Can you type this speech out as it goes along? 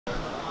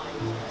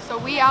So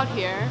we out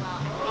here.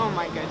 Oh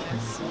my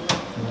goodness.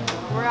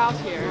 We're out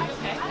here.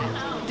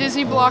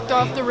 Disney blocked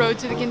off the road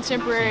to the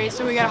Contemporary,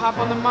 so we gotta hop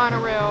on the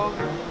monorail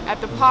at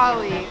the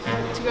Poly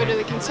to go to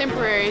the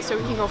Contemporary so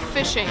we can go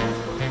fishing.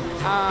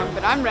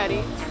 But I'm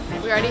ready.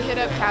 We already hit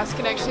up Cast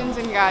Connections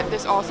and got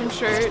this awesome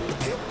shirt,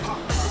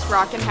 this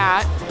rockin'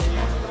 hat.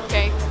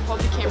 Okay, hold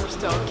the camera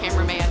still,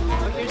 cameraman.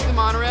 So here's the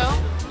monorail.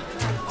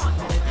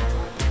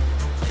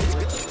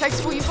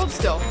 Tex, will you hold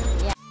still?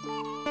 Yeah.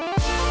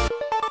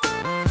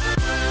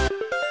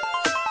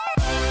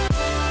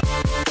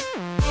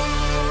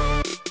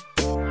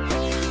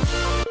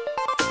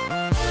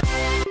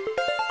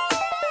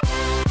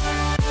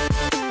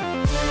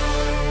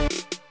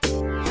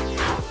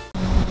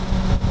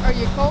 Are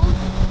you cold?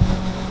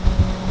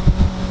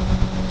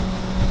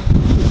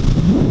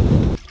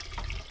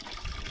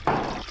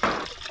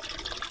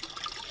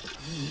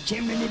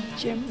 Jiminy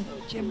Jim,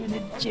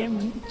 Jiminy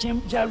Jim,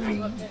 Jim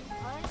Jaree.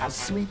 As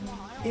sweet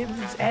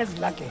is as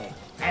lucky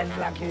can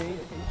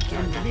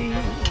be.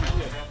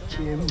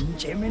 Jim,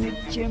 Jiminy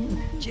Jim,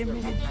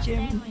 Jiminy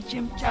Jim,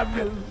 Jim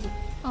Jaree.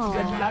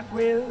 Good luck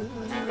will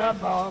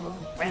rub off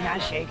when I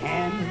shake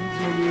hands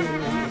with you.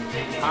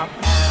 Up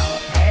now,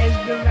 as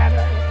the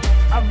ladder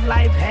of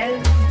life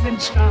has been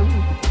strung,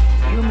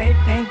 you may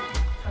think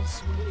of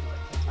sweet.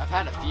 I've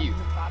had a few.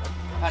 I've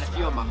had a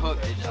few on my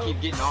hook. They just keep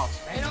getting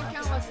off. They don't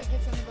count unless it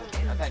gets in the boat.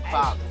 I've had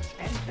 5.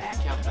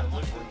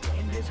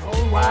 In this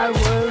whole wide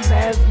world,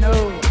 there's no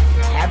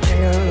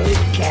happier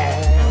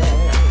cat.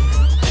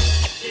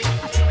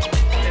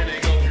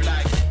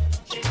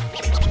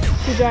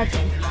 So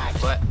Jackson,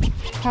 What?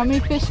 how many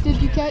fish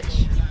did you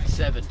catch?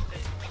 7.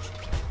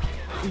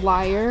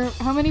 Liar.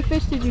 How many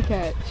fish did you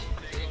catch?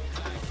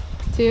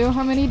 2.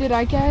 How many did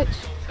I catch?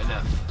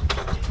 Enough.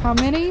 How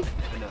many?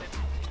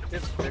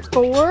 Enough.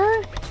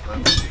 4?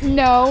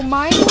 No,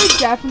 mine was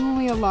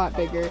definitely a lot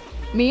bigger.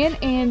 Me and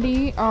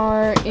Andy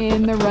are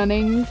in the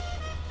running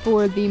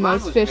for the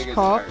most fish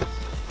caught.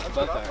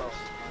 Both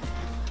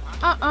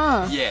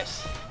ours.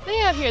 Yes.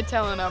 They out here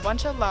telling a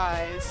bunch of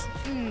lies.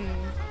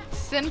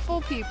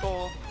 Sinful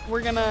people.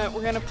 We're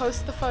gonna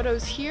post the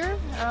photos here,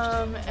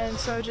 and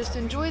so just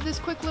enjoy this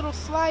quick little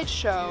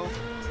slideshow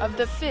of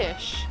the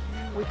fish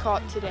we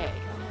caught today.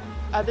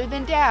 Other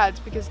than Dad's,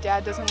 because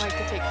Dad doesn't like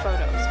to take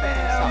photos of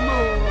himself.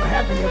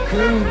 Having a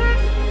crew,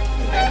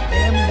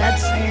 them that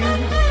sing,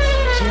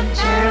 chim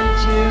cham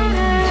chim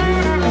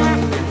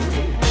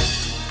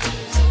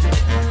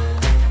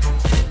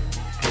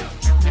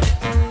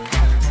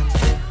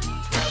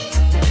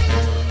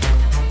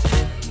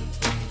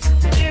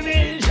Jimmy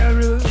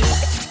Jaree.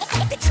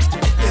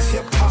 It's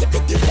hip hop.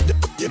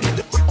 You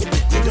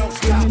don't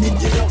stop. You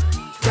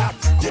don't stop.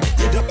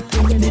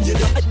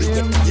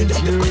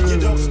 You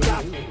don't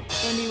stop.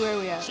 Andy, where are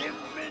we at?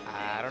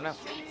 I don't know.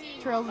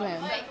 Trails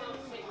Van.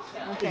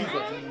 Okay.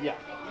 Yeah.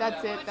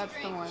 That's it. That's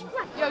the one.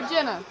 Yo,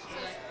 Jenna.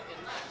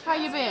 How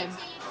you been?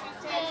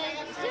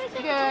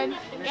 Good.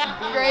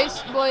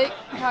 Grace, Blake,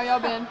 how y'all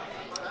been?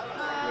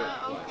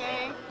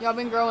 Okay. Y'all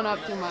been growing up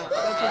too much.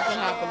 That's what's been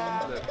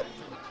happening.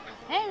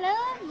 I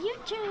love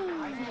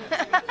YouTube.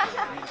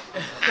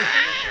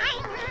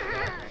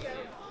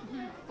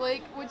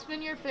 Blake, what's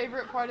been your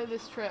favorite part of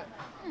this trip?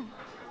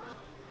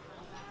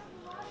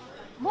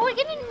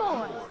 Morgan and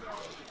More.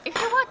 If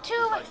you want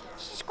to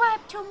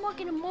subscribe to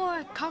Morgan and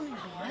More, comment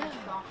below.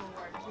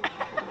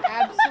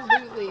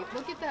 Absolutely.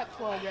 Look at that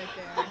plug right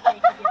there.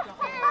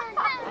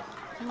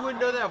 You wouldn't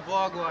know that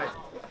vlog life.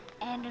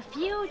 And if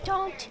you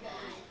don't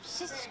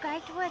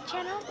subscribe to our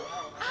channel,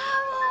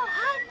 I will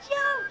hunt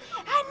you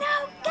and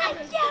I'll get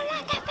you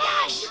like a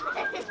fish.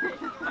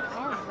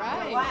 All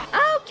right.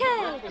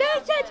 Okay,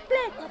 this is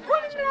Blake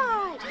reporting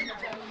live.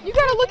 You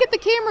gotta look at the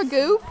camera,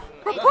 Goof.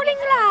 Reporting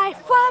live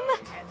from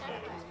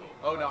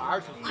Oh no,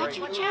 ours was What's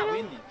your channel?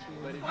 windy.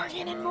 But it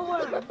Morgan and More.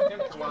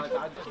 temperature-wise,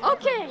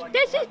 Okay,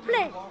 this is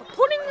Blake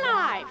reporting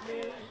live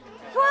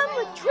from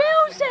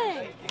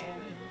Trilsey.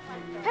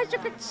 As you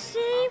can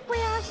see, we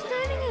are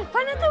standing in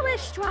front of the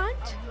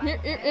restaurant.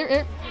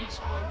 Here.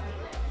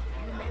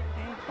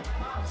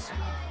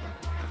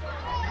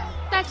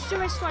 That's the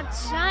restaurant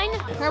sign.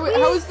 How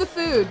was the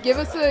food? Give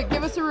us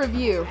a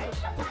review.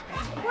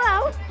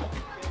 Well,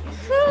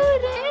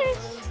 food is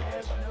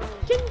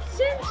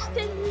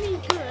consistently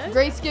good.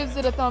 Grace gives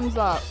it a thumbs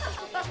up.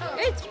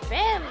 It's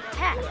very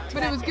packed.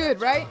 But it was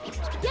good, right?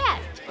 Yeah,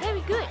 it's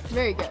very good.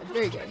 Very good,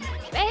 very good.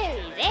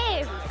 Very,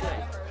 very good.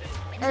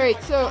 All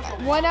right, so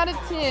 1 out of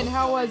 10,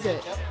 how was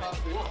it?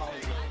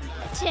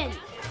 10.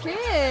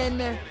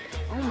 10?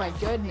 Oh my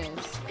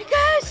goodness.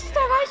 Because the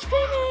ice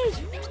cream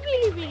is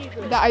really, really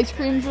good. The ice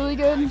cream's really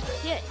good?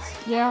 Yes.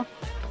 Yeah.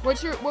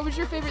 What was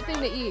your favorite thing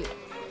to eat?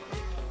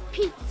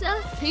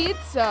 Pizza.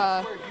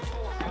 Pizza.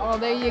 Oh,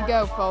 there you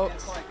go,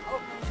 folks.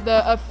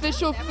 The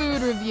official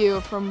food review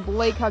from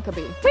Blake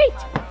Huckabee.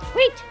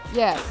 Wait.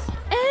 Yes.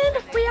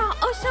 And we are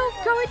also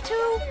going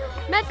to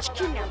Magic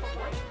Kingdom.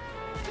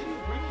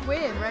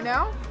 When? Right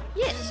now?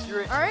 Yes.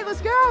 All right,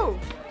 let's go.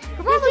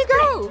 Come on, let's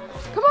go.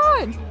 Come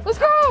on, let's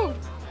go.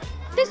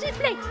 This is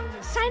Blake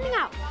signing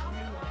out.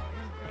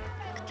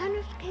 time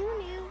to count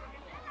now.